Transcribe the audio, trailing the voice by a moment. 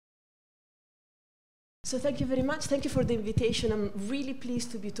So thank you very much. Thank you for the invitation. I'm really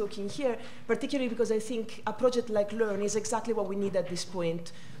pleased to be talking here, particularly because I think a project like LEARN is exactly what we need at this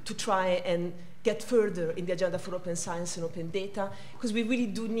point to try and get further in the agenda for open science and open data, because we really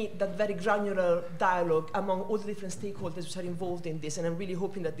do need that very granular dialogue among all the different stakeholders which are involved in this, and I'm really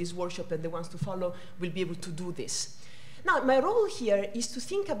hoping that this workshop and the ones to follow will be able to do this. Now, my role here is to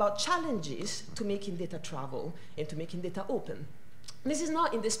think about challenges to making data travel and to making data open. This is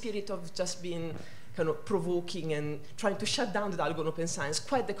not in the spirit of just being kind of provoking and trying to shut down the dialogue on open science,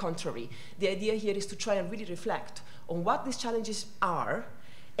 quite the contrary. The idea here is to try and really reflect on what these challenges are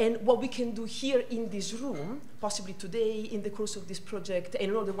and what we can do here in this room, possibly today, in the course of this project,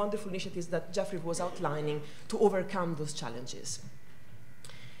 and all the wonderful initiatives that Jeffrey was outlining to overcome those challenges.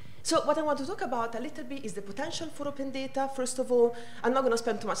 So what I want to talk about a little bit is the potential for open data. First of all, I'm not going to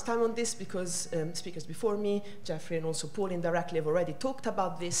spend too much time on this because speakers before me, Jeffrey and also Paul indirectly, have already talked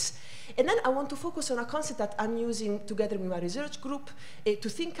about this. And then I want to focus on a concept that I'm using together with my research group to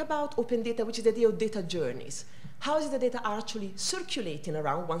think about open data, which is the idea of data journeys. How is the data actually circulating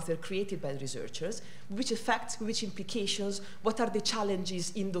around once they're created by the researchers? Which effects, which implications, what are the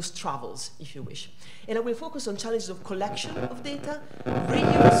challenges in those travels, if you wish? And I will focus on challenges of collection of data,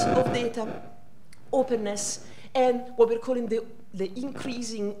 reuse of data, openness, and what we're calling the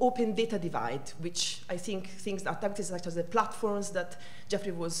increasing open data divide, which I think things that activities such as the platforms that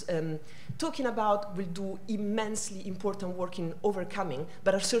Jeffrey was talking about will do immensely important work in overcoming,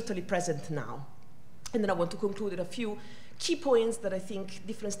 but are certainly present now. And then I want to conclude with a few key points that I think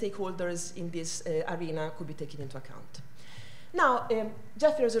different stakeholders in this arena could be taken into account. Now,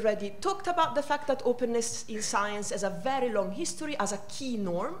 Jeffrey has already talked about the fact that openness in science has a very long history as a key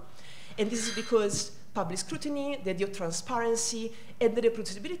norm. And this is because public scrutiny, the idea of transparency, and the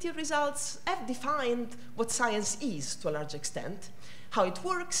reproducibility of results have defined what science is to a large extent, how it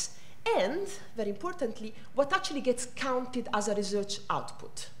works, and, very importantly, what actually gets counted as a research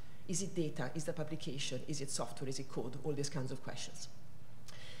output. Is it data? Is it publication? Is it software? Is it code? All these kinds of questions.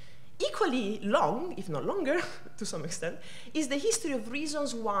 Equally long, if not longer, to some extent, is the history of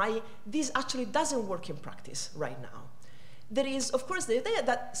reasons why this actually doesn't work in practice right now. There is, of course, the idea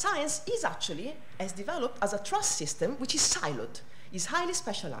that science is actually, has developed as a trust system which is siloed, is highly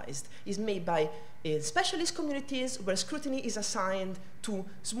specialized, is made by specialist communities where scrutiny is assigned to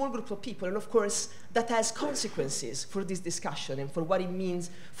small groups of people, and of course, that has consequences for this discussion and for what it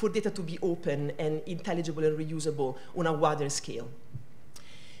means for data to be open and intelligible and reusable on a wider scale.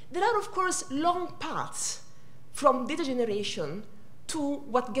 There are, of course, long paths from data generation to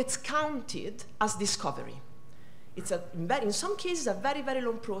what gets counted as discovery. It's, in some cases, a very, very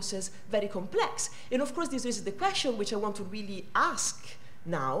long process, very complex. And of course, this raises the question which I want to really ask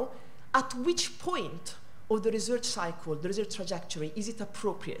now, at which point of the research cycle, the research trajectory, is it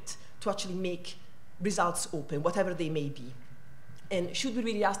appropriate to actually make results open, whatever they may be? And should we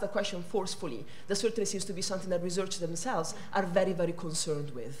really ask that question forcefully? That certainly seems to be something that researchers themselves are very, very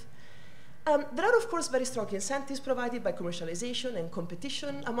concerned with. There are, of course, very strong incentives provided by commercialization and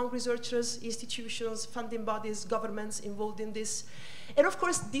competition among researchers, institutions, funding bodies, governments involved in this. And of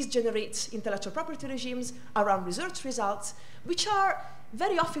course, this generates intellectual property regimes around research results, which are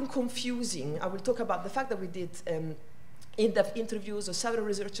very often confusing. I will talk about the fact that we did in-depth interviews of several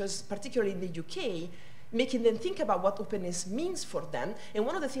researchers, particularly in the UK, making them think about what openness means for them. And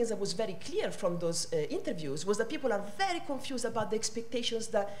one of the things that was very clear from those interviews was that people are very confused about the expectations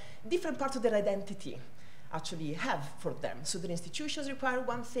that different parts of their identity actually have for them. So the institutions require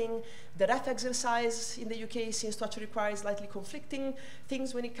one thing, the REF exercise in the UK seems to actually require slightly conflicting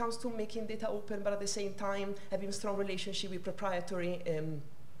things when it comes to making data open, but at the same time having a strong relationship with proprietary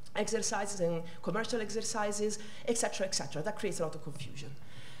exercises and commercial exercises, et cetera, et cetera. That creates a lot of confusion.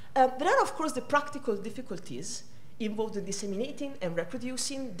 There are, of course, the practical difficulties involved in disseminating and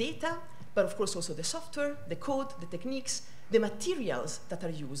reproducing data, but of course also the software, the code, the techniques, the materials that are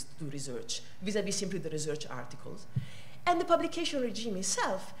used to do research, vis-a-vis simply the research articles. And the publication regime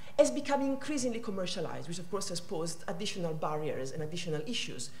itself has become increasingly commercialized, which of course has posed additional barriers and additional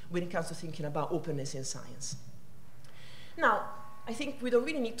issues when it comes to thinking about openness in science. Now, I think we don't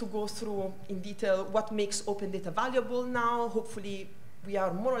really need to go through in detail what makes open data valuable now. Hopefully, we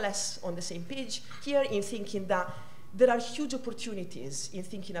are more or less on the same page here in thinking that there are huge opportunities in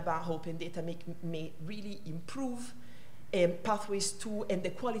thinking about how open data may really improve pathways to and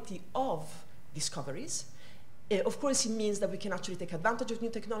the quality of discoveries. Of course, it means that we can actually take advantage of new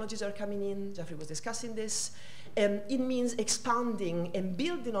technologies that are coming in. Jeffrey was discussing this. It means expanding and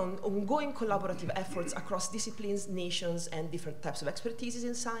building on ongoing collaborative efforts across disciplines, nations, and different types of expertises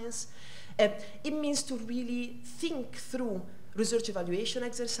in science. It means to really think through research evaluation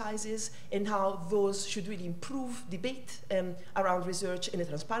exercises and how those should really improve debate around research and the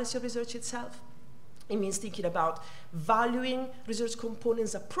transparency of research itself. It means thinking about valuing research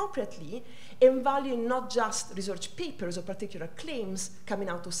components appropriately and valuing not just research papers or particular claims coming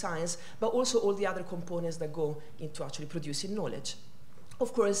out of science, but also all the other components that go into actually producing knowledge.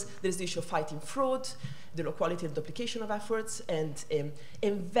 Of course, there's the issue of fighting fraud, the low quality and duplication of efforts, and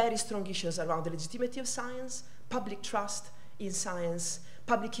very strong issues around the legitimacy of science, public trust in science,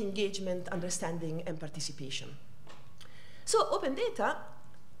 public engagement, understanding, and participation. So open data,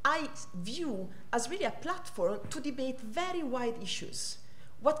 I view as really a platform to debate very wide issues.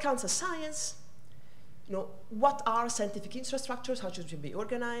 What counts as science? You know, what are scientific infrastructures? How should they be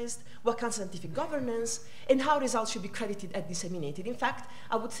organized? What counts as scientific governance? And how results should be credited and disseminated. In fact,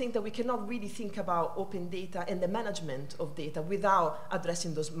 I would think that we cannot really think about open data and the management of data without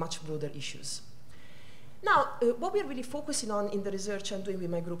addressing those much broader issues. Now, what we're really focusing on in the research I'm doing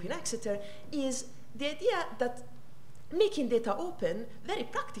with my group in Exeter is the idea that making data open, very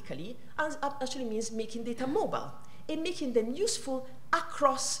practically, actually means making data mobile and making them useful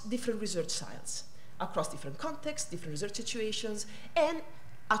across different research styles, across different contexts, different research situations, and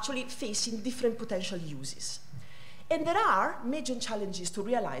actually facing different potential uses. And there are major challenges to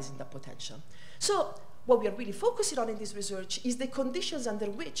realizing that potential. So what we are really focusing on in this research is the conditions under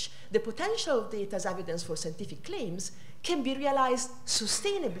which the potential of data as evidence for scientific claims can be realized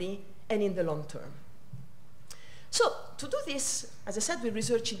sustainably and in the long term. So to do this, as I said, we're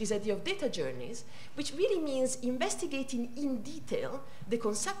researching this idea of data journeys, which really means investigating in detail the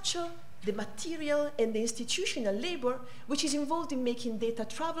conceptual, the material, and the institutional labor which is involved in making data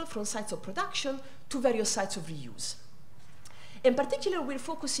travel from sites of production to various sites of reuse. In particular, we're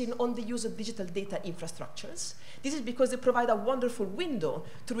focusing on the use of digital data infrastructures. This is because they provide a wonderful window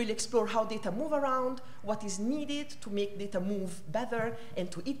to really explore how data move around, what is needed to make data move better, and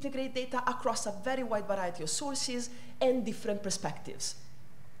to integrate data across a very wide variety of sources and different perspectives.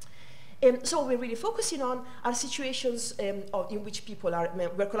 So what we're really focusing on are situations in which people are,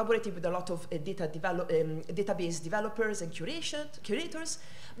 we're collaborating with a lot of database developers and curators,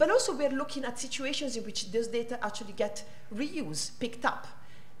 but also we're looking at situations in which those data actually get reused, picked up,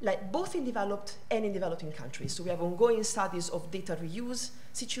 like both in developed and in developing countries. So we have ongoing studies of data reuse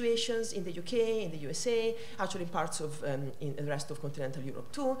situations in the UK, in the USA, actually in parts of in the rest of continental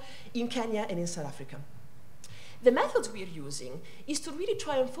Europe too, in Kenya and in South Africa. The methods we're using is to really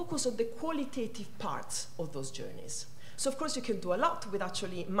try and focus on the qualitative parts of those journeys. So of course you can do a lot with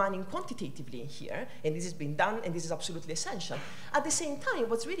actually mining quantitatively here, and this has been done, and this is absolutely essential. At the same time,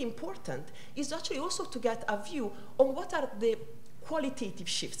 what's really important is actually also to get a view on what are the qualitative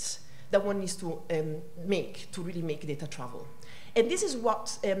shifts that one needs to make to really make data travel. And this is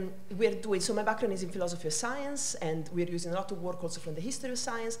what we're doing. So my background is in philosophy of science, and we're using a lot of work also from the history of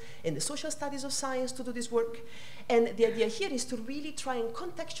science and the social studies of science to do this work. And the idea here is to really try and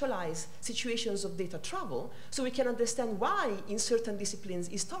contextualize situations of data travel so we can understand why in certain disciplines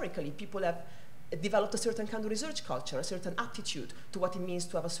historically people have developed a certain kind of research culture, a certain attitude to what it means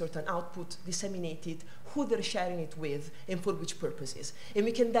to have a certain output disseminated, who they're sharing it with, and for which purposes. And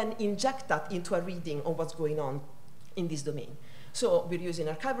we can then inject that into a reading of what's going on in this domain. So we're using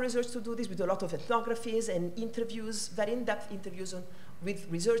archival research to do this. We do a lot of ethnographies and interviews, very in-depth interviews with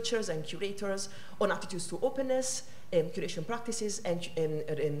researchers and curators on attitudes to openness, curation practices, and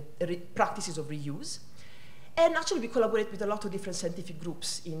practices of reuse. And actually, we collaborate with a lot of different scientific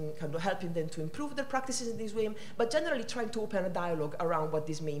groups in kind of helping them to improve their practices in this way, but generally trying to open a dialogue around what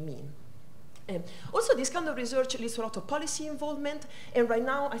this may mean. Also, this kind of research leads to a lot of policy involvement, and right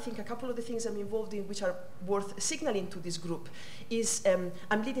now I think a couple of the things I'm involved in which are worth signaling to this group is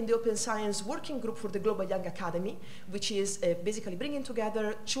I'm leading the Open Science Working Group for the Global Young Academy, which is basically bringing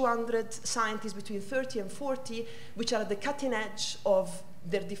together 200 scientists between 30 and 40, which are at the cutting edge of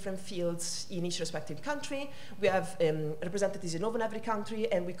their different fields in each respective country. We have representatives in over every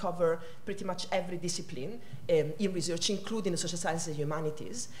country, and we cover pretty much every discipline in research, including the social sciences and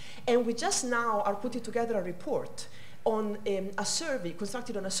humanities. And we just now are putting together a report on a survey,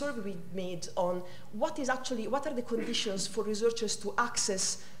 constructed on a survey we made on what are the conditions for researchers to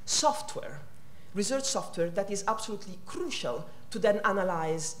access software, research software that is absolutely crucial to then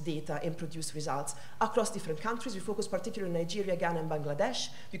analyze data and produce results across different countries. We focus particularly on Nigeria, Ghana, and Bangladesh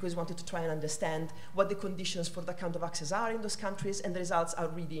because we wanted to try and understand what the conditions for that kind of access are in those countries, and the results are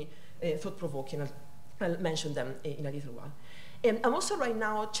really thought-provoking. I'll mention them in a little while. I'm also right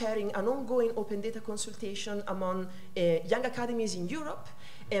now chairing an ongoing open data consultation among young academies in Europe,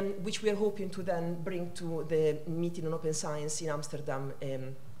 which we are hoping to then bring to the meeting on open science in Amsterdam,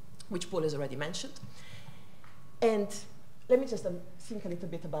 which Paul has already mentioned. And let me just think a little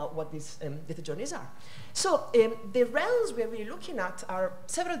bit about what these data journeys are. So the realms we're really looking at are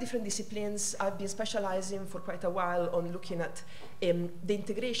several different disciplines. I've been specializing for quite a while on looking at the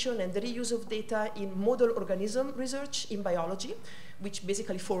integration and the reuse of data in model organism research in biology, which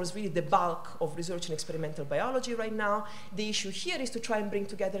basically forms really the bulk of research in experimental biology right now. The issue here is to try and bring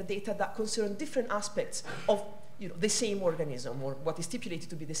together data that concern different aspects of the same organism, or what is stipulated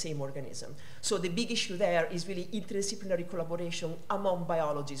to be the same organism. So the big issue there is really interdisciplinary collaboration among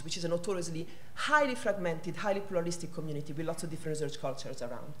biologists, which is a notoriously highly fragmented, highly pluralistic community with lots of different research cultures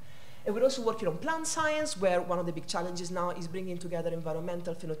around. And we're also working on plant science, where one of the big challenges now is bringing together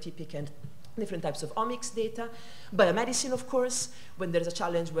environmental, phenotypic, and different types of omics data. Biomedicine, of course, when there's a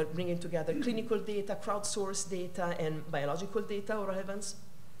challenge, we're bringing together clinical data, crowdsourced data, and biological data or relevance.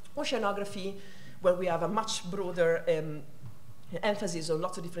 Oceanography, where we have a much broader emphasis on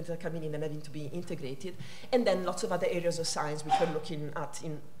lots of different data coming in and having to be integrated, and then lots of other areas of science which we're looking at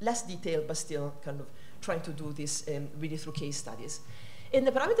in less detail, but still kind of trying to do this really through case studies. And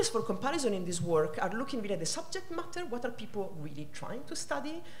the parameters for comparison in this work are looking really at the subject matter. What are people really trying to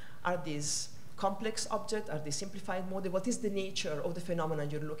study? Are these complex objects? Are they simplified model? What is the nature of the phenomenon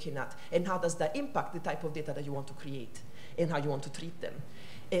you're looking at? And how does that impact the type of data that you want to create and how you want to treat them?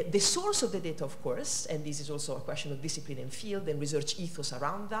 The source of the data, of course, and this is also a question of discipline and field and research ethos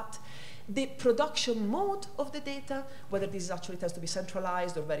around that. The production mode of the data, whether this actually tends to be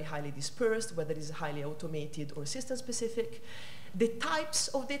centralized or very highly dispersed, whether it is highly automated or system-specific. The types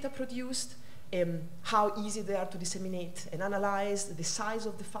of data produced, how easy they are to disseminate and analyze, the size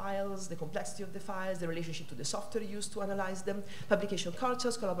of the files, the complexity of the files, the relationship to the software used to analyze them, publication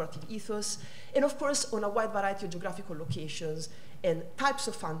cultures, collaborative ethos, and of course on a wide variety of geographical locations and types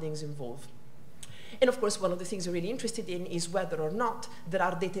of fundings involved. And of course, one of the things we're really interested in is whether or not there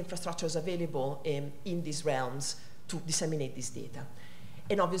are data infrastructures available in these realms to disseminate this data.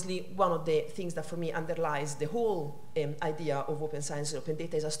 And obviously, one of the things that for me underlies the whole idea of open science and open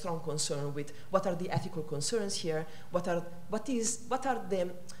data is a strong concern with what are the ethical concerns here, what are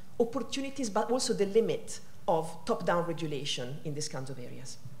the opportunities, but also the limit of top-down regulation in these kinds of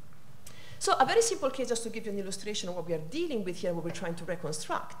areas. So a very simple case, just to give you an illustration of what we are dealing with here, what we're trying to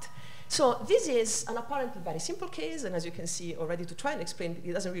reconstruct. So this is an apparently very simple case, and as you can see already to try and explain,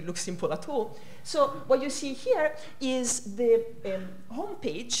 it doesn't really look simple at all. So what you see here is the home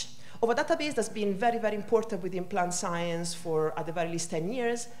page of a database that's been very, very important within plant science for at the very least 10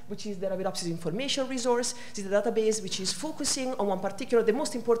 years, which is the Arabidopsis information resource. This is a database which is focusing on one particular, the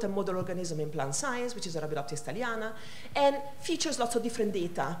most important model organism in plant science, which is Arabidopsis thaliana, and features lots of different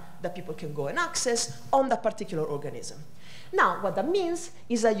data that people can go and access on that particular organism. Now, what that means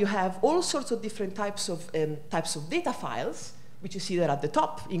is that you have all sorts of different types of data files, which you see there at the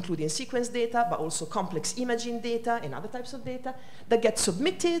top, including sequence data, but also complex imaging data and other types of data that get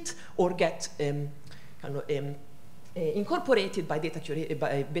submitted or get incorporated by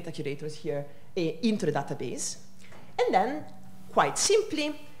beta curators here into the database. And then, quite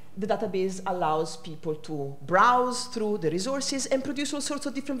simply, the database allows people to browse through the resources and produce all sorts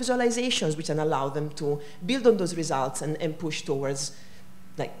of different visualizations, which then allow them to build on those results and push towards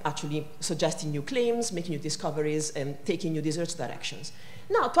like actually suggesting new claims, making new discoveries, and taking new research directions.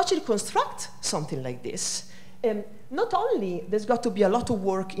 Now, to actually construct something like this, not only there's got to be a lot of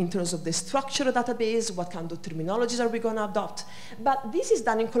work in terms of the structure of the database, what kind of terminologies are we going to adopt, but this is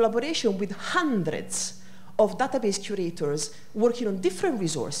done in collaboration with hundreds of database curators working on different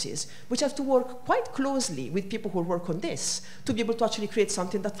resources, which have to work quite closely with people who work on this to be able to actually create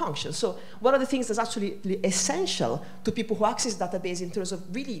something that functions. So one of the things that's actually essential to people who access database in terms of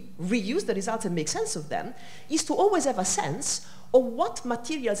really reuse the results and make sense of them is to always have a sense of what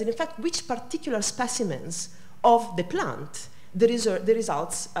materials and in fact which particular specimens of the plant the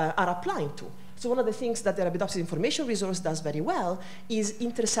results are applying to. So one of the things that the Arabidopsis information resource does very well is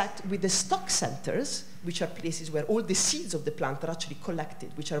intersect with the stock centers, which are places where all the seeds of the plant are actually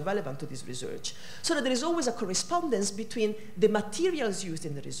collected, which are relevant to this research, so that there is always a correspondence between the materials used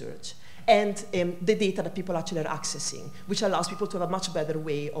in the research and the data that people actually are accessing, which allows people to have a much better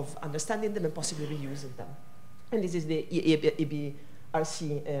way of understanding them and possibly reusing them. And this is the EBRC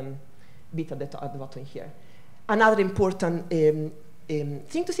bit at the bottom here. Another important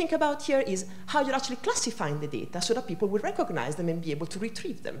thing to think about here is how you're actually classifying the data so that people will recognize them and be able to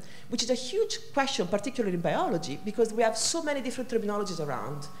retrieve them, which is a huge question, particularly in biology, because we have so many different terminologies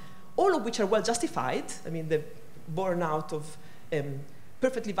around, all of which are well justified. I mean, they're born out of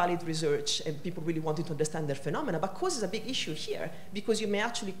perfectly valid research and people really wanting to understand their phenomena, but causes a big issue here because you may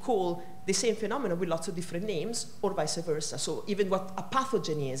actually call the same phenomena with lots of different names or vice versa. So even what a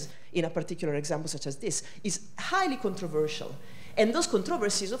pathogen is in a particular example such as this is highly controversial. And those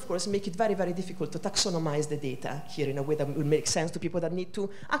controversies, of course, make it very, very difficult to taxonomize the data here in a way that will make sense to people that need to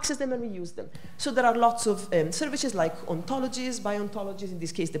access them and reuse them. So there are lots of services like ontologies, biontologies, in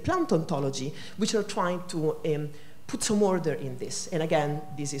this case the plant ontology, which are trying to put some order in this. And again,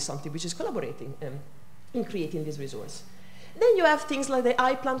 this is something which is collaborating in creating this resource. Then you have things like the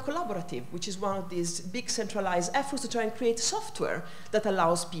iPlant Collaborative, which is one of these big centralized efforts to try and create software that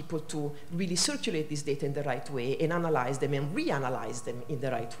allows people to really circulate this data in the right way and analyze them and reanalyze them in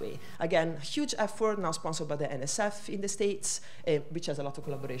the right way. Again, a huge effort now sponsored by the NSF in the States, which has a lot of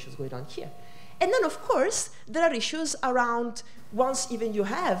collaborations going on here. And then, of course, there are issues around once even you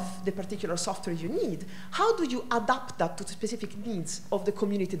have the particular software you need, how do you adapt that to the specific needs of the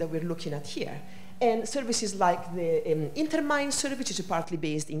community that we're looking at here? And services like the Intermind service, which is partly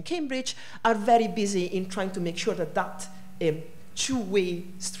based in Cambridge, are very busy in trying to make sure that that two-way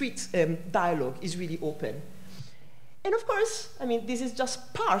street dialogue is really open. And of course, I mean, this is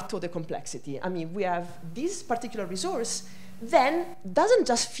just part of the complexity. I mean, we have this particular resource then doesn't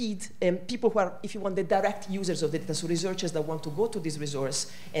just feed people who are, if you want, the direct users of the data, so researchers that want to go to this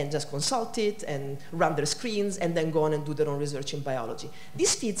resource and just consult it and run their screens and then go on and do their own research in biology.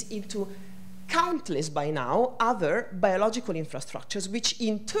 This feeds into countless, by now, other biological infrastructures, which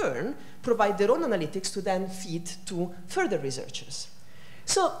in turn provide their own analytics to then feed to further researchers.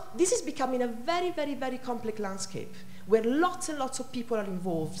 So this is becoming a very, very, very complex landscape where lots and lots of people are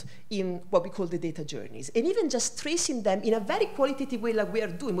involved in what we call the data journeys. And even just tracing them in a very qualitative way like we are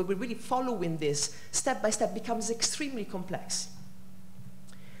doing, where we're really following this step by step, becomes extremely complex.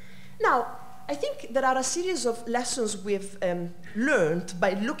 Now, I think there are a series of lessons we've learned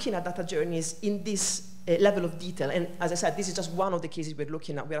by looking at data journeys in this level of detail. And as I said, this is just one of the cases we're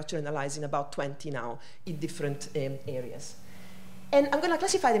looking at. We're actually analyzing about 20 now in different areas. And I'm going to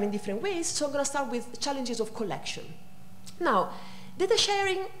classify them in different ways. So I'm going to start with challenges of collection. Now, data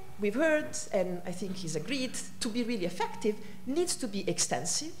sharing, we've heard, and I think he's agreed, to be really effective, needs to be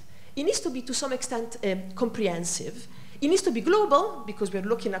extensive. It needs to be, to some extent, comprehensive. It needs to be global, because we're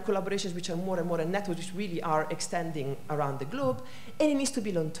looking at collaborations which are more and more and networks which really are extending around the globe. And it needs to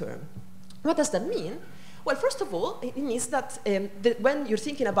be long-term. What does that mean? Well, first of all, it means that when you're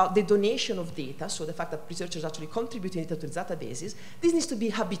thinking about the donation of data, so the fact that researchers actually contributing data to the databases, this needs to be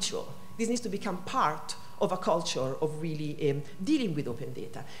habitual. This needs to become part of a culture of really dealing with open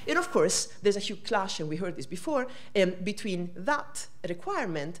data. And of course, there's a huge clash, and we heard this before, between that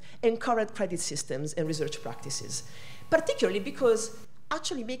requirement and current credit systems and research practices. Particularly because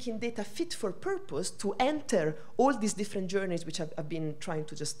actually making data fit for purpose to enter all these different journeys, which I've been trying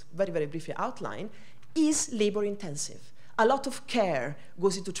to just very, very briefly outline, is labor intensive. A lot of care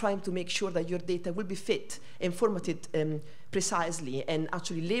goes into trying to make sure that your data will be fit and formatted precisely and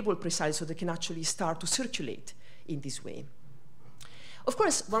actually labeled precisely so they can actually start to circulate in this way. Of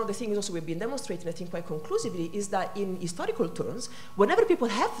course, one of the things also we've been demonstrating, I think quite conclusively, is that in historical terms, whenever people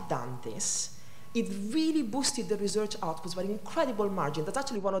have done this, it really boosted the research outputs by an incredible margin. That's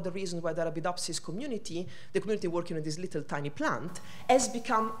actually one of the reasons why the Arabidopsis community, the community working on this little tiny plant, has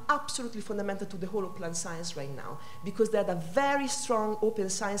become absolutely fundamental to the whole of plant science right now, because they had a very strong open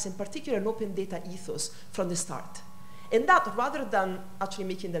science, in particular an open data ethos from the start. And that, rather than actually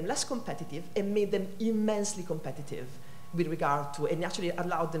making them less competitive, it made them immensely competitive with regard to, and actually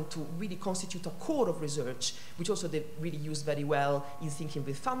allowed them to really constitute a core of research, which also they really used very well in thinking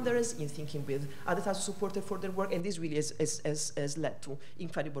with funders, in thinking with other types of supporters for their work, and this really has led to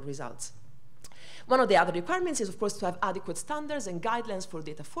incredible results. One of the other requirements is, of course, to have adequate standards and guidelines for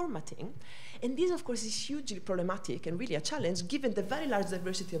data formatting. And this, of course, is hugely problematic and really a challenge, given the very large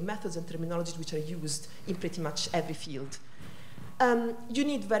diversity of methods and terminologies which are used in pretty much every field. You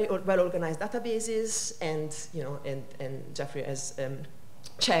need very well-organized databases, and Jeffrey has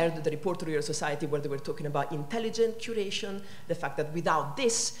chaired the Report to Real Society, where they were talking about intelligent curation, the fact that without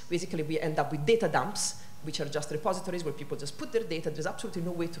this, basically we end up with data dumps, which are just repositories where people just put their data. There's absolutely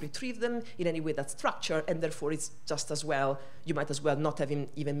no way to retrieve them in any way that's structured, and therefore it's just as well, you might as well not have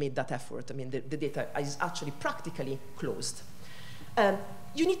even made that effort. I mean, the data is actually practically closed.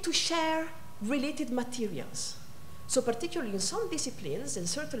 You need to share related materials. So particularly in some disciplines, and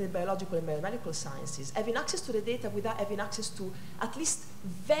certainly in biological and biomedical sciences, having access to the data without having access to at least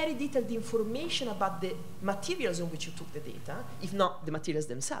very detailed information about the materials on which you took the data, if not the materials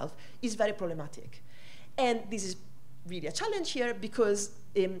themselves, is very problematic. And this is really a challenge here because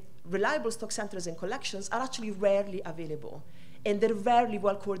reliable stock centers and collections are actually rarely available. and they're rarely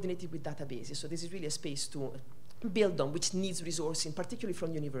well coordinated with databases. So this is really a space to build on, which needs resourcing, particularly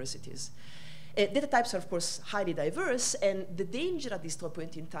from universities. Data types are, of course, highly diverse, and the danger at this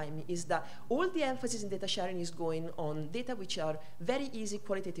point in time is that all the emphasis in data sharing is going on data which are very easy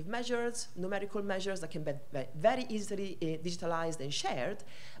qualitative measures, numerical measures that can be very easily digitalized and shared,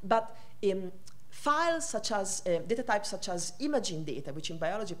 but files such as, data types such as imaging data, which in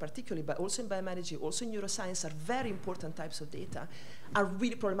biology particularly, but also in biomedicine, also in neuroscience, are very important types of data, are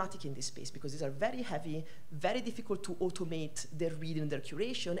really problematic in this space because these are very heavy, very difficult to automate their reading and their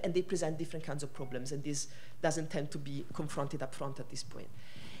curation, and they present different kinds of problems, and this doesn't tend to be confronted up front at this point.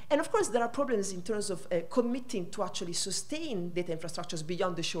 And of course, there are problems in terms of committing to actually sustain data infrastructures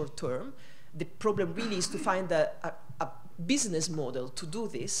beyond the short term. The problem really is to find a business model to do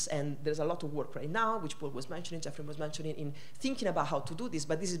this, and there's a lot of work right now, which Paul was mentioning, Jeffrey was mentioning, in thinking about how to do this,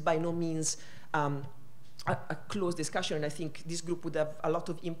 but this is by no means a closed discussion, and I think this group would have a lot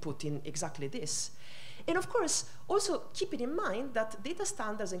of input in exactly this. And of course, also keeping in mind that data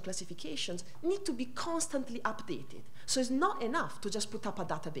standards and classifications need to be constantly updated. So it's not enough to just put up a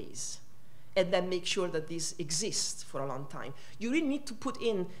database and then make sure that this exists for a long time. You really need to put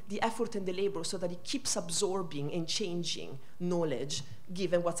in the effort and the labor so that it keeps absorbing and changing knowledge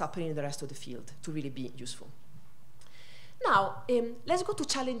given what's happening in the rest of the field to really be useful. Now, let's go to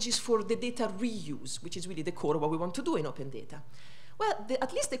challenges for the data reuse, which is really the core of what we want to do in open data. Well,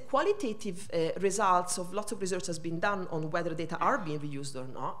 at least the qualitative results of lots of research has been done on whether data are being reused or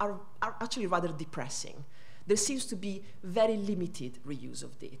not are actually rather depressing. There seems to be very limited reuse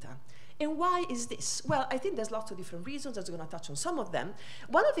of data. And why is this? Well, I think there's lots of different reasons. I'm going to touch on some of them.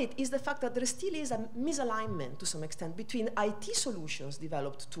 One of it is the fact that there still is a misalignment to some extent between IT solutions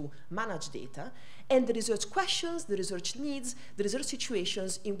developed to manage data and the research questions, the research needs, the research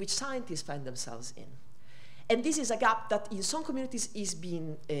situations in which scientists find themselves in. And this is a gap that in some communities is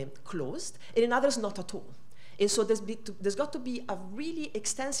being closed, and in others not at all. And so there's got to be a really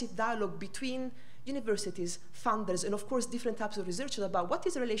extensive dialogue between universities, funders, and of course different types of researchers about what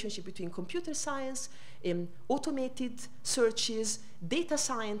is the relationship between computer science, automated searches, data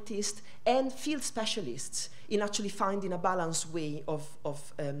scientists, and field specialists in actually finding a balanced way of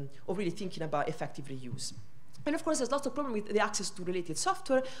really thinking about effective reuse. And of course, there's lots of problems with the access to related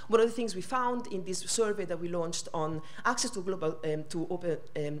software. One of the things we found in this survey that we launched on access to global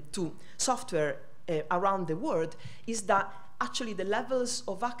to software around the world is that actually the levels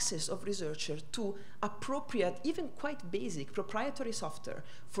of access of researchers to appropriate, even quite basic proprietary software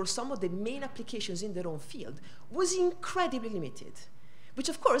for some of the main applications in their own field was incredibly limited, which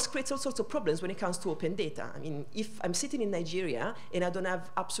of course creates all sorts of problems when it comes to open data. I mean, if I'm sitting in Nigeria and I don't have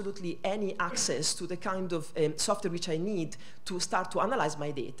absolutely any access to the kind of software which I need to start to analyze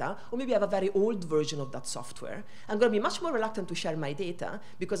my data, or maybe I have a very old version of that software, I'm going to be much more reluctant to share my data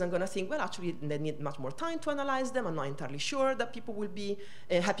because I'm going to think, well, actually, they need much more time to analyze them. I'm not entirely sure that people will be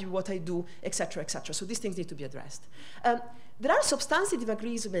happy with what I do, et cetera, et cetera. So these things need to be addressed. There are substantive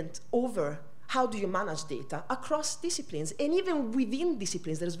agreements over how do you manage data across disciplines, and even within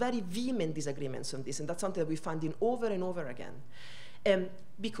disciplines, there's very vehement disagreements on this, and that's something that we find in over and over again.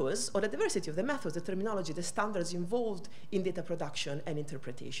 Because of the diversity of the methods, the terminology, the standards involved in data production and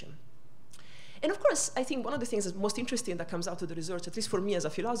interpretation. And of course, I think one of the things that's most interesting that comes out of the research, at least for me as a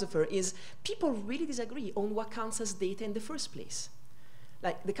philosopher, is people really disagree on what counts as data in the first place.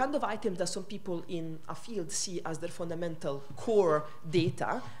 Like the kind of items that some people in a field see as their fundamental core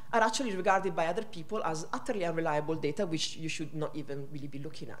data are actually regarded by other people as utterly unreliable data, which you should not even really be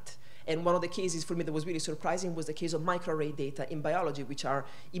looking at. And one of the cases for me that was really surprising was the case of microarray data in biology, which are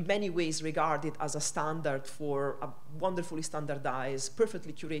in many ways regarded as a standard for a wonderfully standardized,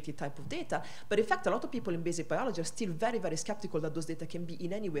 perfectly curated type of data. But in fact, a lot of people in basic biology are still very, very skeptical that those data can be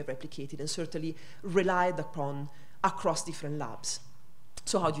in any way replicated and certainly relied upon across different labs.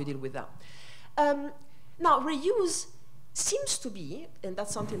 So how do you deal with that? Now, reuse seems to be, and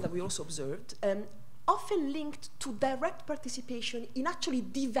that's something that we also observed, often linked to direct participation in actually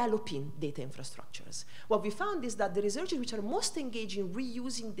developing data infrastructures. What we found is that the researchers which are most engaged in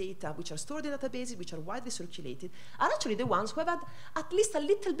reusing data, which are stored in databases, which are widely circulated, are actually the ones who have had at least a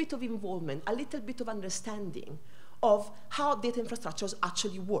little bit of involvement, a little bit of understanding of how data infrastructures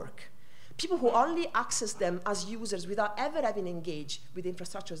actually work. People who only access them as users without ever having engaged with the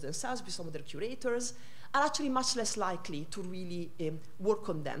infrastructures themselves, with some of their curators, are actually much less likely to really work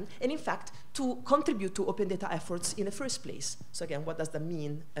on them, and in fact, to contribute to open data efforts in the first place. So again, what does that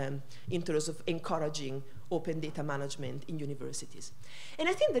mean in terms of encouraging open data management in universities? And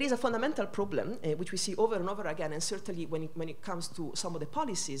I think there is a fundamental problem, which we see over and over again, and certainly when it comes to some of the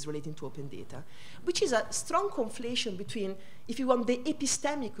policies relating to open data, which is a strong conflation between, if you want, the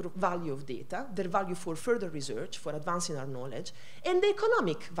epistemic value of data, their value for further research, for advancing our knowledge, and the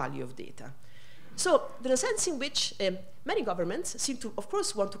economic value of data. So there's a sense in which many governments seem to, of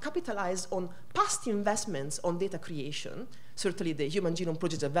course, want to capitalize on past investments on data creation. Certainly the Human Genome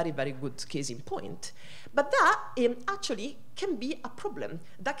Project is a very, very good case in point. But that actually can be a problem.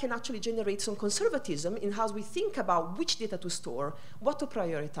 That can actually generate some conservatism in how we think about which data to store, what to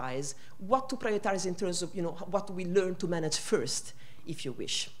prioritize in terms of, what we learn to manage first, if you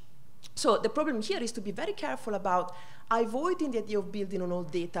wish. So the problem here is to be very careful about avoiding the idea of building on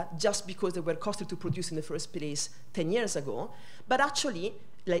old data just because they were costly to produce in the first place 10 years ago, but actually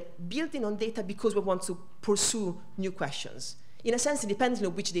building on data because we want to pursue new questions, in a sense, independently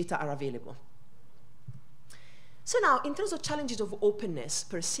of which data are available. So now, in terms of challenges of openness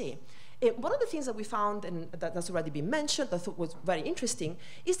per se, one of the things that we found, and that's already been mentioned, I thought was very interesting,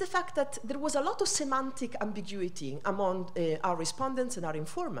 is the fact that there was a lot of semantic ambiguity among our respondents and our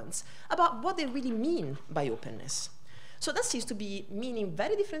informants about what they really mean by openness. So that seems to be meaning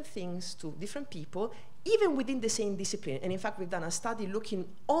very different things to different people, even within the same discipline. And in fact, we've done a study looking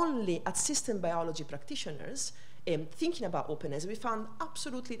only at system biology practitioners thinking about openness. We found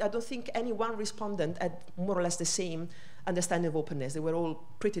absolutely, I don't think any one respondent had more or less the same understanding of openness. They were all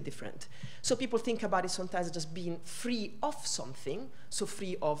pretty different. So people think about it sometimes as just being free of something, so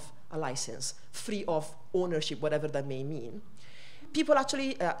free of a license, free of ownership, whatever that may mean. People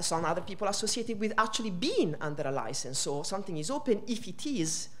actually, some other people associate it with actually being under a license. So something is open if it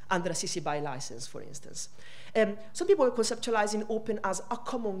is under a CC BY license, for instance. Some people are conceptualizing open as a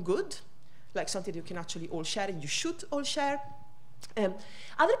common good, like something you can actually all share and you should all share.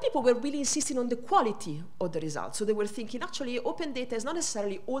 Other people were really insisting on the quality of the results. So they were thinking, actually, open data is not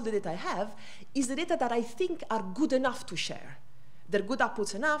necessarily all the data I have, it's the data that I think are good enough to share. They're good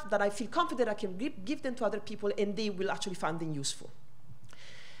outputs enough that I feel confident I can give them to other people and they will actually find them useful.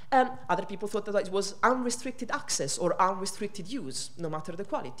 Other people thought that it was unrestricted access or unrestricted use, no matter the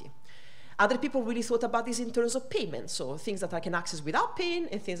quality. Other people really thought about this in terms of payment, so things that I can access without paying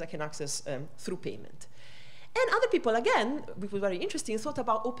and things I can access through payment. And other people, again, which was very interesting, thought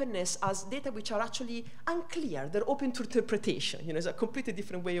about openness as data which are actually unclear. They're open to interpretation. It's a completely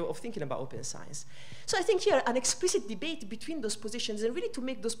different way of thinking about open science. So I think here an explicit debate between those positions and really to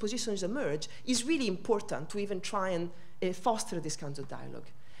make those positions emerge is really important to even try and foster this kind of dialogue.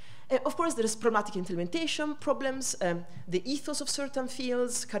 Of course, there is problematic implementation problems. The ethos of certain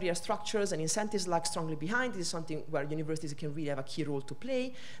fields, career structures, and incentives lag strongly behind. This is something where universities can really have a key role to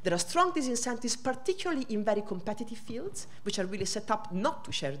play. There are strong disincentives, particularly in very competitive fields, which are really set up not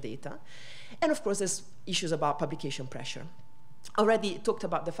to share data. And of course, there's issues about publication pressure. Already talked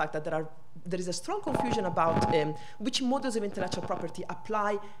about the fact that there is a strong confusion about which models of intellectual property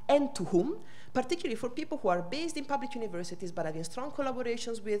apply and to whom, particularly for people who are based in public universities but having strong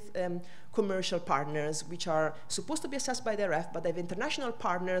collaborations with commercial partners, which are supposed to be assessed by the RF, but they have international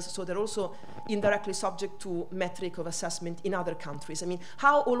partners, so they're also indirectly subject to metric of assessment in other countries. I mean,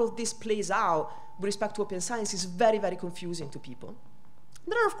 how all of this plays out with respect to open science is very, very confusing to people.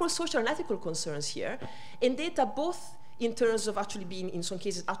 There are, of course, social and ethical concerns here, and data both in terms of actually being, in some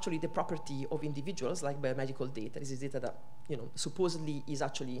cases, actually the property of individuals, like biomedical data. This is data that, supposedly is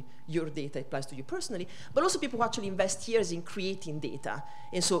actually your data, applies to you personally, but also people who actually invest years in creating data,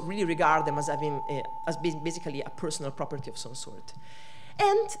 and so really regard them as having, as basically a personal property of some sort.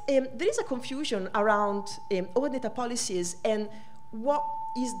 And there is a confusion around open data policies and what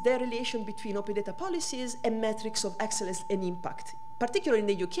is the relation between open data policies and metrics of excellence and impact. Particularly in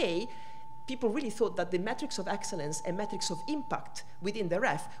the UK, people really thought that the metrics of excellence and metrics of impact within the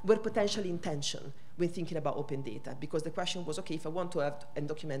REF were potentially in tension when thinking about open data, because the question was, okay, if I want to have and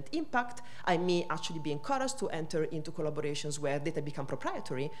document impact, I may actually be encouraged to enter into collaborations where data become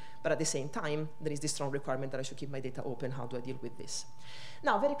proprietary, but at the same time, there is this strong requirement that I should keep my data open. How do I deal with this?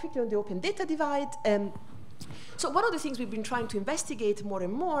 Now, very quickly on the open data divide. So one of the things we've been trying to investigate more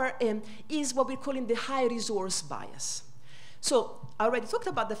and more is what we're calling the high resource bias. So I already talked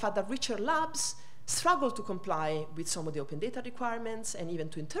about the fact that richer labs struggle to comply with some of the open data requirements and even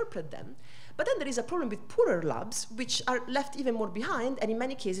to interpret them. But then there is a problem with poorer labs, which are left even more behind, and in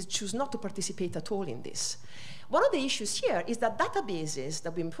many cases choose not to participate at all in this. One of the issues here is that databases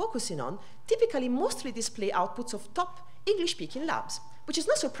that we've been focusing on typically mostly display outputs of top English-speaking labs, which is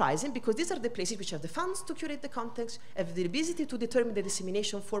not surprising because these are the places which have the funds to curate the context, have the ability to determine the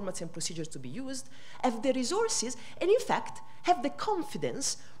dissemination formats and procedures to be used, have the resources, and in fact, have the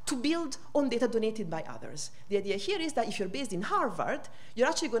confidence to build on data donated by others. The idea here is that if you're based in Harvard, you're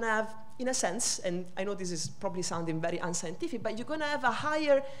actually going to have, in a sense, and I know this is probably sounding very unscientific, but you're going to have a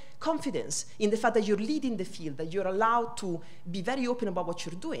higher confidence in the fact that you're leading the field, that you're allowed to be very open about what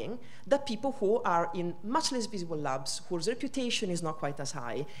you're doing, that people who are in much less visible labs, whose reputation is not quite as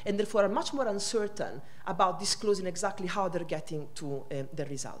high, and therefore are much more uncertain about disclosing exactly how they're getting to their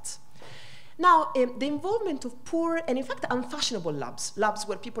results. Now, the involvement of poor and, in fact, unfashionable labs, labs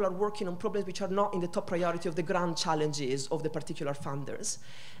where people are working on problems which are not in the top priority of the grand challenges of the particular funders,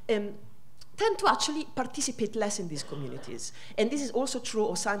 tend to actually participate less in these communities. And this is also true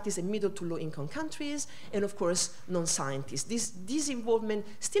of scientists in middle to low income countries, and of course, non-scientists. This involvement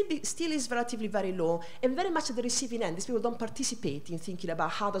still is relatively very low, and very much at the receiving end. These people don't participate in thinking about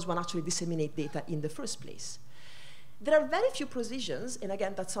how does one actually disseminate data in the first place. There are very few provisions, and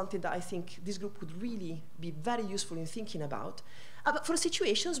again, that's something that I think this group would really be very useful in thinking about for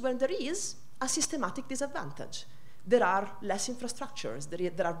situations when there is a systematic disadvantage. There are less infrastructures.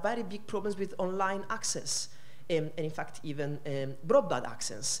 There are very big problems with online access, and in fact, even broadband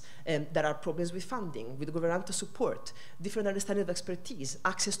access. There are problems with funding, with governmental support, different understanding of expertise,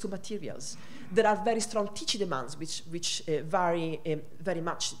 access to materials. There are very strong teaching demands, which vary very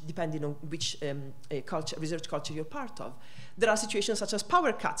much depending on which research culture you're part of. There are situations such as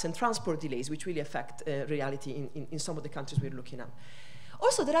power cuts and transport delays, which really affect reality in some of the countries we're looking at.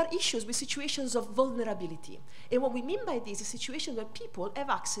 Also, there are issues with situations of vulnerability. And what we mean by this is situations where people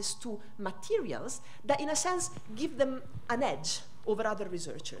have access to materials that, in a sense, give them an edge over other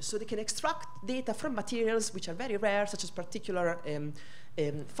researchers. So they can extract data from materials which are very rare, such as particular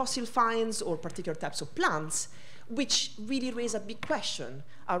fossil finds or particular types of plants, which really raise a big question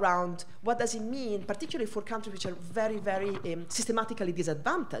around what does it mean, particularly for countries which are very, very systematically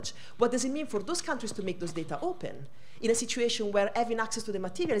disadvantaged. What does it mean for those countries to make those data open in a situation where having access to the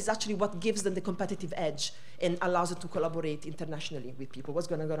material is actually what gives them the competitive edge and allows them to collaborate internationally with people? What's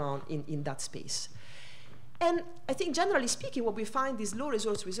going to go on in that space? And I think, generally speaking, what we find is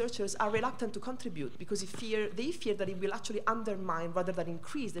low-resource researchers are reluctant to contribute because they fear that it will actually undermine rather than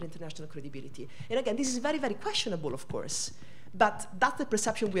increase their international credibility. And again, this is very, very questionable, of course, but that's the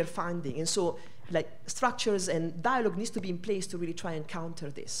perception we are finding. And so, like, structures and dialogue needs to be in place to really try and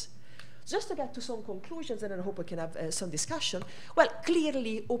counter this. Just to get to some conclusions, and I hope we can have some discussion. Well,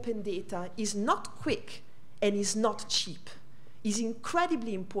 clearly, open data is not quick and is not cheap. It's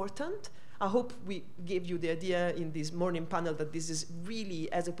incredibly important. I hope we gave you the idea in this morning panel that this is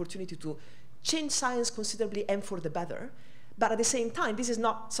really an opportunity to change science considerably and for the better. But at the same time, this is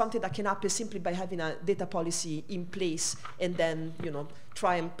not something that can happen simply by having a data policy in place and then,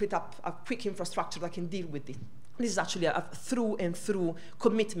 try and put up a quick infrastructure that can deal with it. This is actually a through and through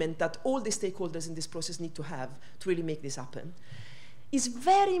commitment that all the stakeholders in this process need to have to really make this happen. It's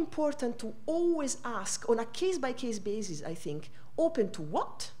very important to always ask on a case-by-case basis, I think, open to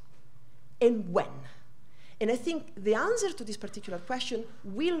what and when? And I think the answer to this particular question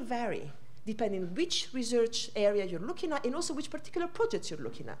will vary depending on which research area you're looking at and also which particular projects you're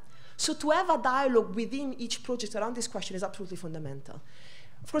looking at. So to have a dialogue within each project around this question is absolutely fundamental.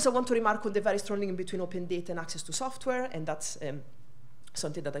 Of course, I want to remark on the very strong link between open data and access to software, and that's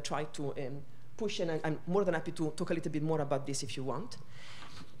something that I try to push, and I'm more than happy to talk a little bit more about this if you want.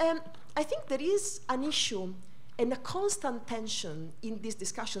 I think there is an issue and a constant tension in these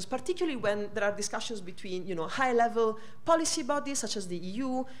discussions, particularly when there are discussions between high-level policy bodies such as the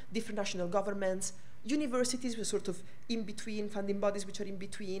EU, different national governments, universities with sort of in-between, funding bodies which are in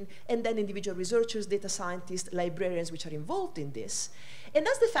between, and then individual researchers, data scientists, librarians which are involved in this. And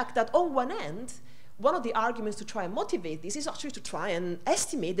that's the fact that on one end, one of the arguments to try and motivate this is actually to try and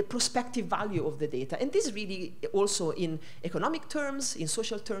estimate the prospective value of the data. And this is really also in economic terms, in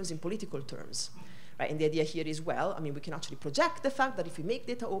social terms, in political terms. Right? And the idea here is, well, we can actually project the fact that if we make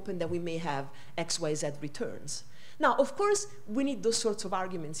data open, then we may have X, Y, Z returns. Now, of course, we need those sorts of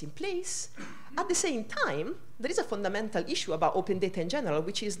arguments in place. At the same time, there is a fundamental issue about open data in general,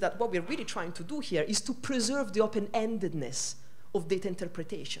 which is that what we're really trying to do here is to preserve the open-endedness of data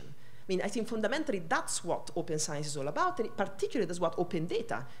interpretation. I think fundamentally that's what open science is all about, and particularly that's what open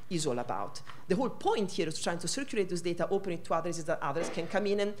data is all about. The whole point here is trying to circulate those data, open it to others, is that others can come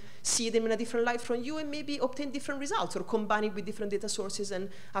in and see them in a different light from you and maybe obtain different results or combine it with different data sources and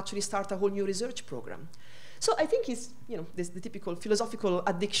actually start a whole new research program. So I think it's, this, the typical philosophical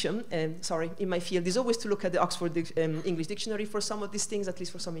addiction, in my field, is always to look at the Oxford English Dictionary for some of these things, at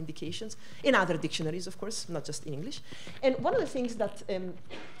least for some indications, in other dictionaries, of course, not just in English. And one of the things that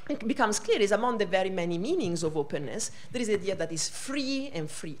becomes clear is among the very many meanings of openness, there is the idea that is free and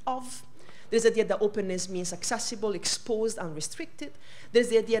free of. There's the idea that openness means accessible, exposed, unrestricted. There's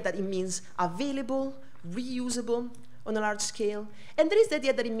the idea that it means available, reusable on a large scale. And there is the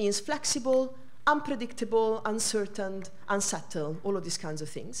idea that it means flexible, unpredictable, uncertain, unsettled, all of these kinds of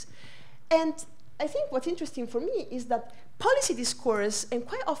things. And I think what's interesting for me is that policy discourse, and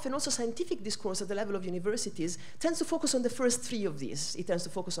quite often also scientific discourse at the level of universities, tends to focus on the first three of these. It tends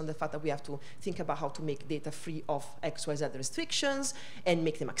to focus on the fact that we have to think about how to make data free of X, Y, Z restrictions, and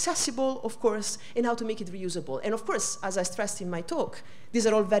make them accessible, of course, and how to make it reusable. And of course, as I stressed in my talk, these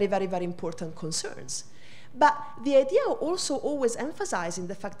are all very, very, very important concerns. But the idea also always emphasizing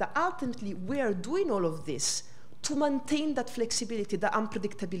the fact that ultimately we are doing all of this to maintain that flexibility, that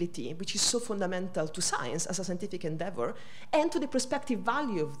unpredictability, which is so fundamental to science as a scientific endeavor, and to the prospective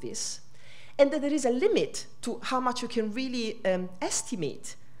value of this. And that there is a limit to how much you can really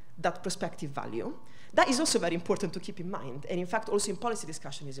estimate that prospective value. That is also very important to keep in mind. And in fact, also in policy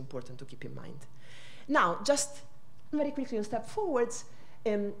discussion is important to keep in mind. Now, just very quickly on step forwards,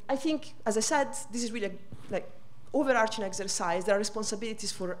 I think, as I said, this is really like overarching exercise. There are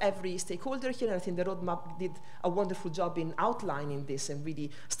responsibilities for every stakeholder here, and I think the roadmap did a wonderful job in outlining this and really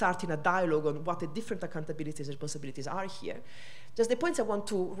starting a dialogue on what the different accountabilities and responsibilities are here. Just the points I want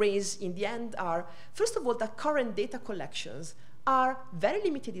to raise in the end are, first of all, that current data collections are very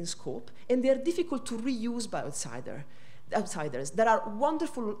limited in scope, and they're difficult to reuse by outsiders. There are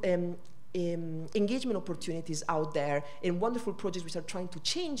wonderful engagement opportunities out there and wonderful projects which are trying to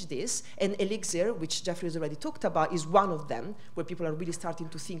change this, and Elixir, which Jeffrey has already talked about, is one of them, where people are really starting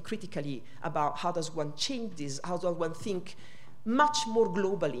to think critically about how does one change this, how does one think much more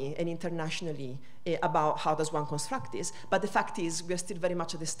globally and internationally about how does one construct this. But the fact is we are still very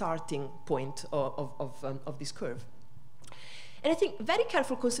much at the starting point of this curve. And I think very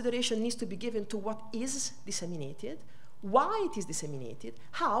careful consideration needs to be given to what is disseminated, why it is disseminated,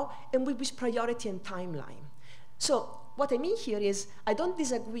 how, and with which priority and timeline. So what I mean here is I don't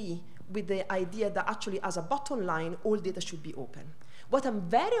disagree with the idea that actually as a bottom line, all data should be open. What I'm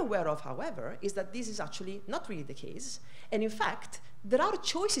very aware of, however, is that this is actually not really the case. And in fact, there are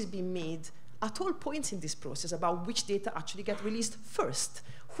choices being made at all points in this process about which data actually get released first.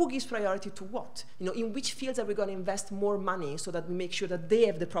 Who gives priority to what? In which fields are we going to invest more money so that we make sure that they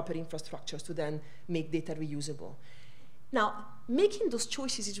have the proper infrastructures to then make data reusable? Now, making those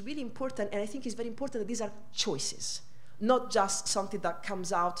choices is really important, and I think it's very important that these are choices, not just something that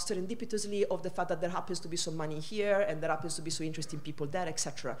comes out serendipitously of the fact that there happens to be some money here and there happens to be so interesting people there,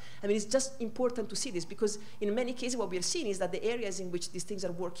 etc. I mean, it's just important to see this because in many cases what we are seeing is that the areas in which these things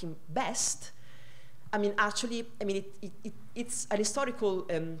are working best, it's an historical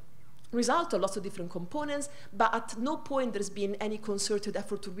result of lots of different components, but at no point there's been any concerted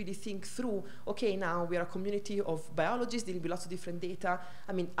effort to really think through, okay, now we are a community of biologists dealing with lots of different data.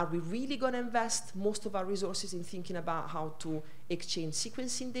 I mean, are we really going to invest most of our resources in thinking about how to exchange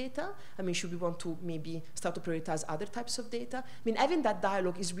sequencing data? I mean, should we want to maybe start to prioritize other types of data? I mean, having that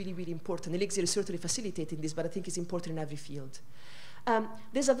dialogue is really, really important. Elixir is certainly facilitating this, but I think it's important in every field.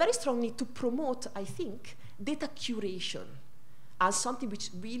 There's a very strong need to promote, I think, data curation as something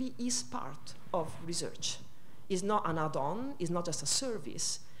which really is part of research. Is not an add-on, is not just a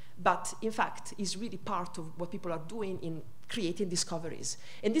service, but in fact is really part of what people are doing in creating discoveries.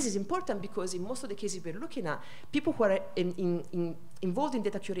 And this is important because in most of the cases we're looking at, people who are involved in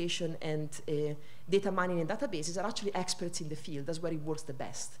data curation and data mining and databases are actually experts in the field. That's where it works the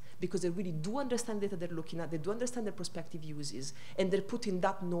best, because they really do understand data they're looking at, they do understand their prospective uses, and they're putting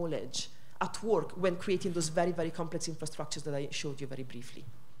that knowledge at work when creating those very, very complex infrastructures that I showed you very briefly.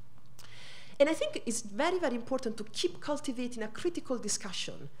 And I think it's very, very important to keep cultivating a critical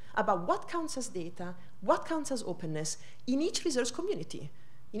discussion about what counts as data, what counts as openness in each research community,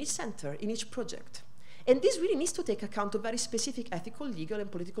 in each center, in each project. And this really needs to take account of very specific ethical, legal, and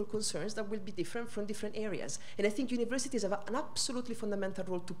political concerns that will be different from different areas. And I think universities have an absolutely fundamental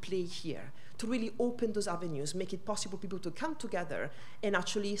role to play here, to really open those avenues, make it possible for people to come together and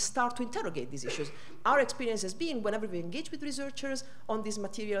actually start to interrogate these issues. Our experience has been whenever we engage with researchers on these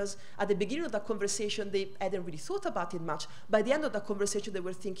materials, at the beginning of that conversation, they hadn't really thought about it much. By the end of that conversation, they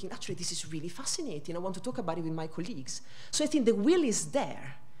were thinking, actually, this is really fascinating. I want to talk about it with my colleagues. So I think the will is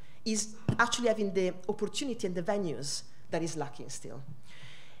there. Is actually having the opportunity and the venues that is lacking still.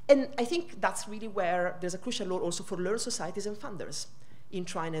 And I think that's really where there's a crucial role also for learned societies and funders in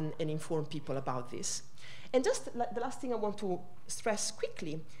trying and inform people about this. And just the last thing I want to stress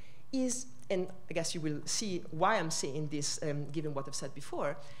quickly is, and I guess you will see why I'm saying this, given what I've said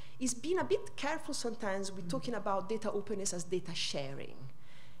before, is being a bit careful sometimes with talking about data openness as data sharing.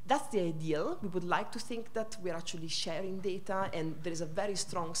 That's the ideal. We would like to think that we're actually sharing data, and there is a very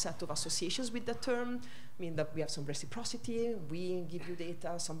strong set of associations with the term. I mean, that we have some reciprocity. We give you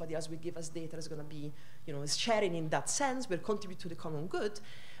data, somebody else will give us data. There's going to be, it's sharing in that sense. We'll contribute to the common good.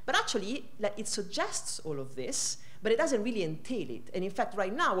 But actually, it suggests all of this, but it doesn't really entail it. And in fact,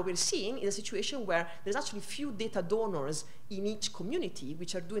 right now, what we're seeing is a situation where there's actually few data donors in each community,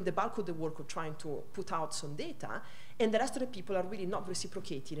 which are doing the bulk of the work of trying to put out some data, and the rest of the people are really not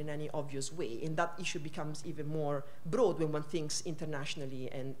reciprocating in any obvious way. And that issue becomes even more broad when one thinks internationally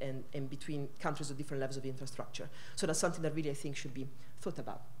and between countries with different levels of infrastructure. So that's something that really, I think, should be thought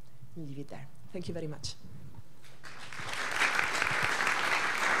about. I'll leave it there. Thank you very much.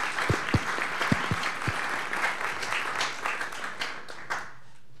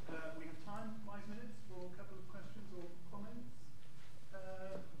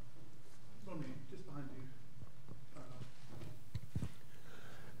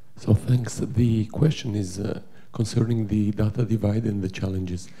 So thanks. The question is concerning the data divide and the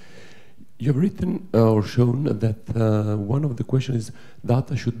challenges. You've written or shown that one of the questions is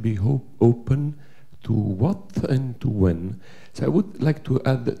data should be open to what and to when. So I would like to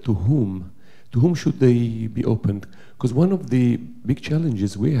add to whom. To whom should they be opened? Because one of the big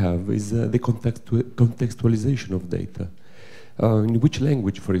challenges we have is the contextualization of data. In which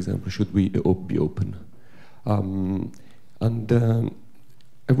language, for example, should we be open?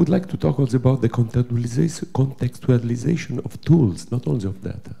 I would like to talk also about the contextualization of tools, not only of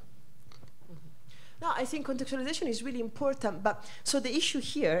data. No, I think contextualization is really important, but so the issue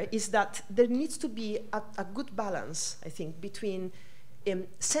here is that there needs to be a good balance, I think, between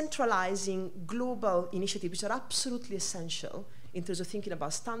centralizing global initiatives, which are absolutely essential in terms of thinking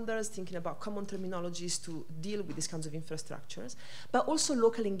about standards, thinking about common terminologies to deal with these kinds of infrastructures, but also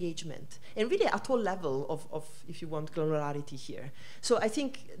local engagement, and really at all level of if you want, granularity here. So I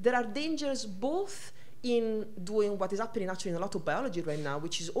think there are dangers both in doing what is happening actually in a lot of biology right now,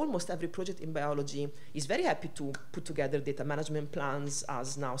 which is almost every project in biology is very happy to put together data management plans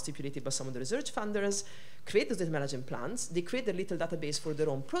as now stipulated by some of the research funders, create those data management plans, they create a little database for their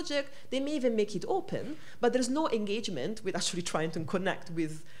own project, they may even make it open, but there's no engagement with actually trying to connect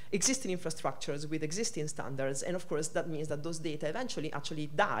with existing infrastructures, with existing standards, and of course that means that those data eventually actually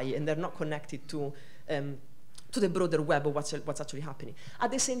die and they're not connected to the broader web of what's actually happening.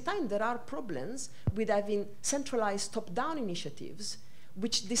 At the same time, there are problems with having centralized top-down initiatives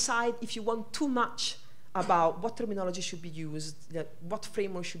which decide if you want too much about what terminology should be used, what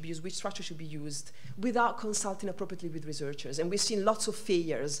framework should be used, which structure should be used, without consulting appropriately with researchers. And we've seen lots of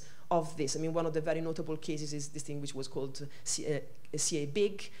failures of this. I mean, one of the very notable cases is this thing which was called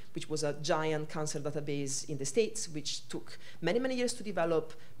CA-BIG, which was a giant cancer database in the States, which took many, many years to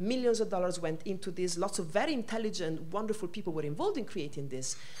develop. Millions of dollars went into this. Lots of very intelligent, wonderful people were involved in creating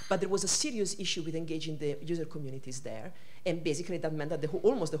this. But there was a serious issue with engaging the user communities there. And basically, that meant that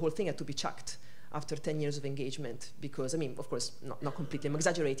almost the whole thing had to be chucked after 10 years of engagement, because, I mean, of course, not completely, I'm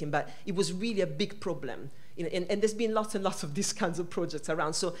exaggerating, but it was really a big problem. And there's been lots and lots of these kinds of projects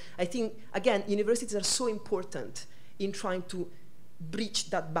around. So I think, again, universities are so important in trying to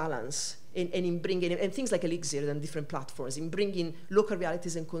breach that balance and in bringing, and things like Elixir and different platforms, in bringing local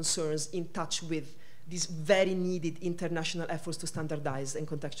realities and concerns in touch with these very needed international efforts to standardize and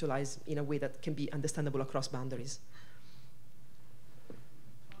contextualize in a way that can be understandable across boundaries.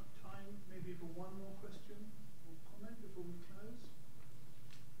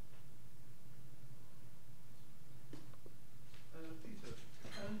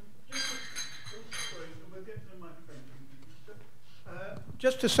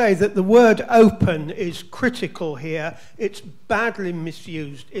 Just to say that the word open is critical here. It's badly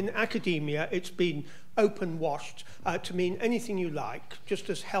misused. In academia, it's been open-washed to mean anything you like, just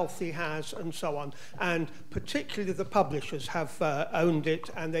as Healthy has and so on. And particularly the publishers have owned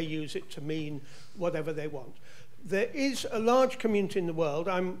it, and they use it to mean whatever they want. There is a large community in the world,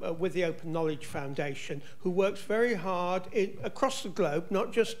 I'm with the Open Knowledge Foundation, who works very hard across the globe,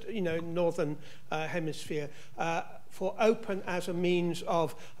 not just Northern Hemisphere, for open as a means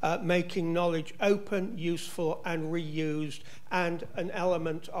of making knowledge open, useful, and reused, and an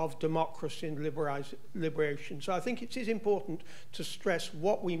element of democracy and liberation. So I think it is important to stress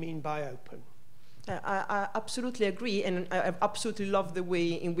what we mean by open. I absolutely agree, and I absolutely love the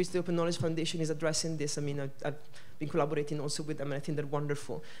way in which the Open Knowledge Foundation is addressing this. I mean, I've been collaborating also with them, and I think they're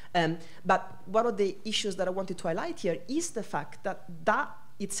wonderful. But one of the issues that I wanted to highlight here is the fact that that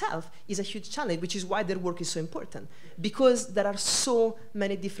itself is a huge challenge, which is why their work is so important, because there are so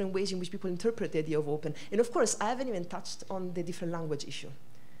many different ways in which people interpret the idea of open. And of course, I haven't even touched on the different language issue,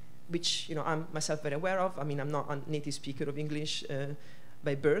 which I'm myself very aware of. I mean, I'm not a native speaker of English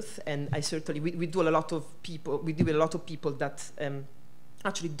by birth, and I certainly, we deal with a lot of people that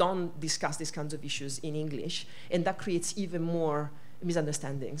actually don't discuss these kinds of issues in English, and that creates even more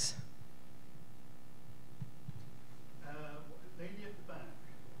misunderstandings. Lady at the back,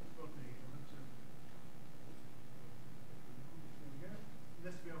 Rodney,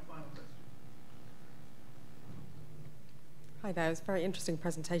 this will be our final question. Hi there, it's a very interesting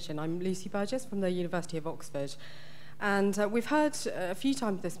presentation. I'm Lucy Burgess from the University of Oxford. And we've heard a few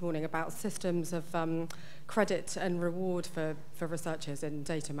times this morning about systems of credit and reward for researchers in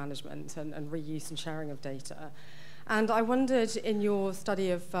data management and reuse and sharing of data. And I wondered, in your study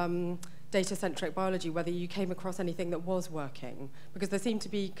of data-centric biology, whether you came across anything that was working, because there seemed to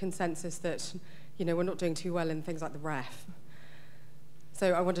be consensus that, we're not doing too well in things like the ref.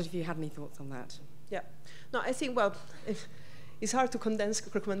 So I wondered if you had any thoughts on that. Yeah. No, I think, well, it's hard to condense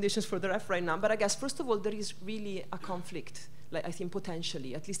recommendations for the ref right now, but I guess, first of all, there is really a conflict, like I think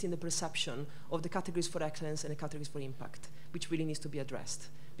potentially, at least in the perception of the categories for excellence and the categories for impact, which really needs to be addressed,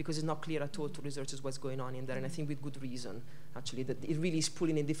 because it's not clear at all to researchers what's going on in there, and I think with good reason, actually, that it really is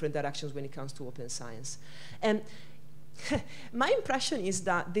pulling in different directions when it comes to open science. And my impression is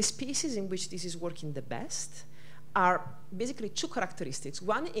that the spaces in which this is working the best are basically two characteristics.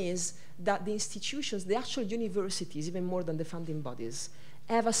 One is that the institutions, the actual universities, even more than the funding bodies,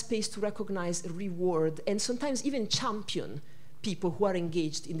 have a space to recognize, reward, and sometimes even champion people who are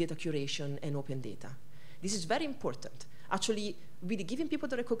engaged in data curation and open data. This is very important. Actually, really giving people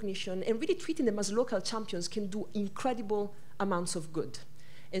the recognition and really treating them as local champions can do incredible amounts of good.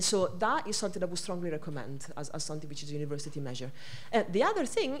 And so that is something I would strongly recommend as something which is a university measure. The other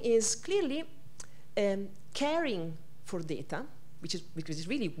thing is clearly caring for data, which is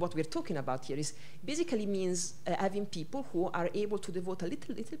really what we're talking about here, is basically means having people who are able to devote a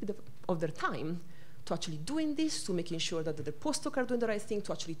little bit of their time to actually doing this, to making sure that the postdoc are doing the right thing,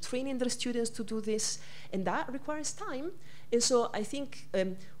 to actually training their students to do this, and that requires time. And so I think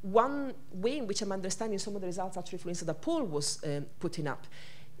one way in which I'm understanding some of the results, actually, for instance, that Paul was putting up,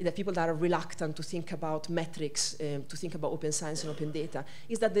 that people that are reluctant to think about metrics, to think about open science and open data,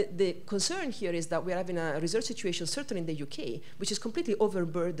 is that the concern here is that we're having a research situation, certainly in the UK, which is completely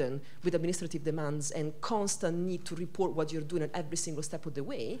overburdened with administrative demands and constant need to report what you're doing at every single step of the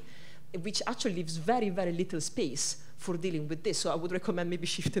way, which actually leaves very, very little space for dealing with this. So I would recommend maybe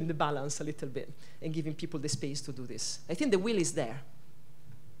shifting the balance a little bit and giving people the space to do this. I think the will is there.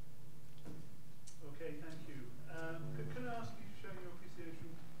 Okay, thank you. Can I ask you to show your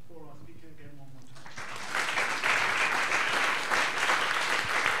appreciation for our speaker again one more time?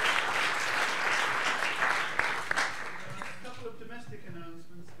 A couple of domestic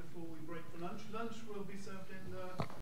announcements before we break for lunch. Lunch will be served in the